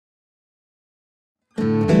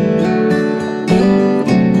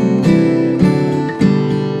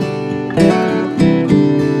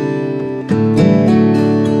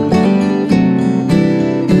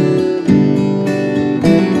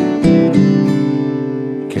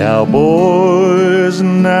Cowboys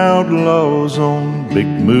and outlaws on big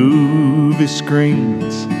movie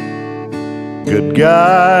screens, good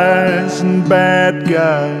guys and bad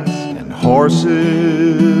guys, and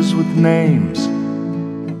horses with names,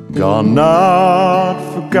 gone not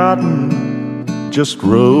forgotten, just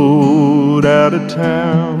rode out of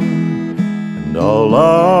town, and all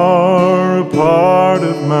are a part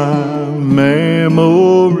of my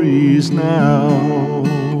memories now.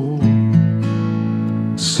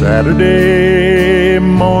 Saturday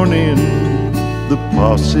morning, the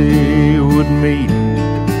posse would meet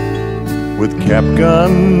with cap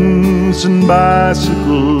guns and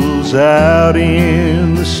bicycles out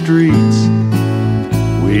in the streets.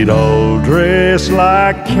 We'd all dress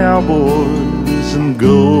like cowboys and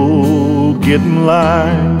go get in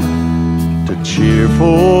line to cheer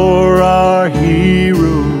for our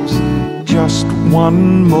heroes just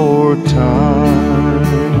one more time.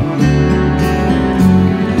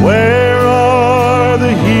 Where are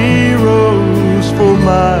the heroes for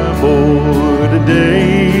my boy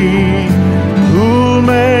today? Who'll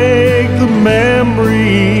make the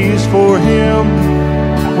memories for him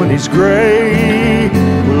when he's gray?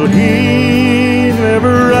 Will he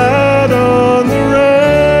never ride on the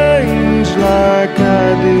range like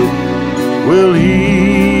I did? Will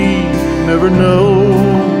he never know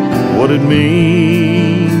what it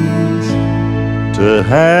means to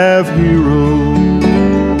have heroes?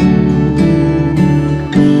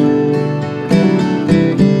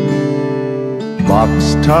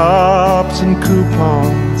 Box tops and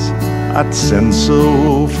coupons I'd send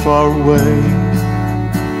so far away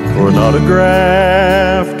for an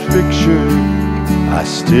autographed picture I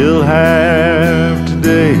still have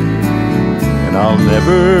today. And I'll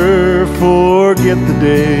never forget the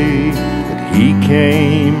day that he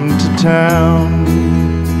came to town,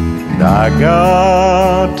 and I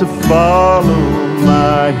got to follow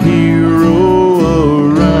my hero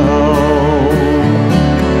around.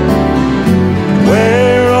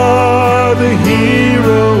 Where are the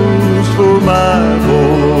heroes for my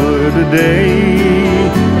boy today?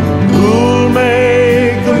 Who'll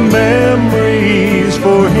make the memories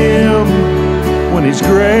for him when he's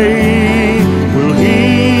gray? Will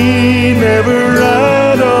he never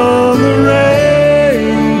ride on the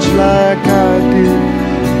range like I did?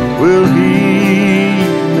 Will he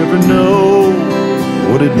never know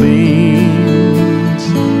what it means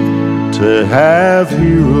to have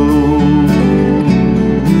heroes?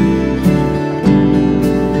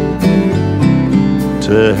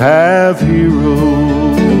 To have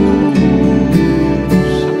heroes,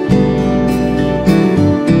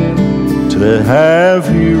 to have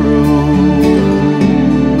heroes.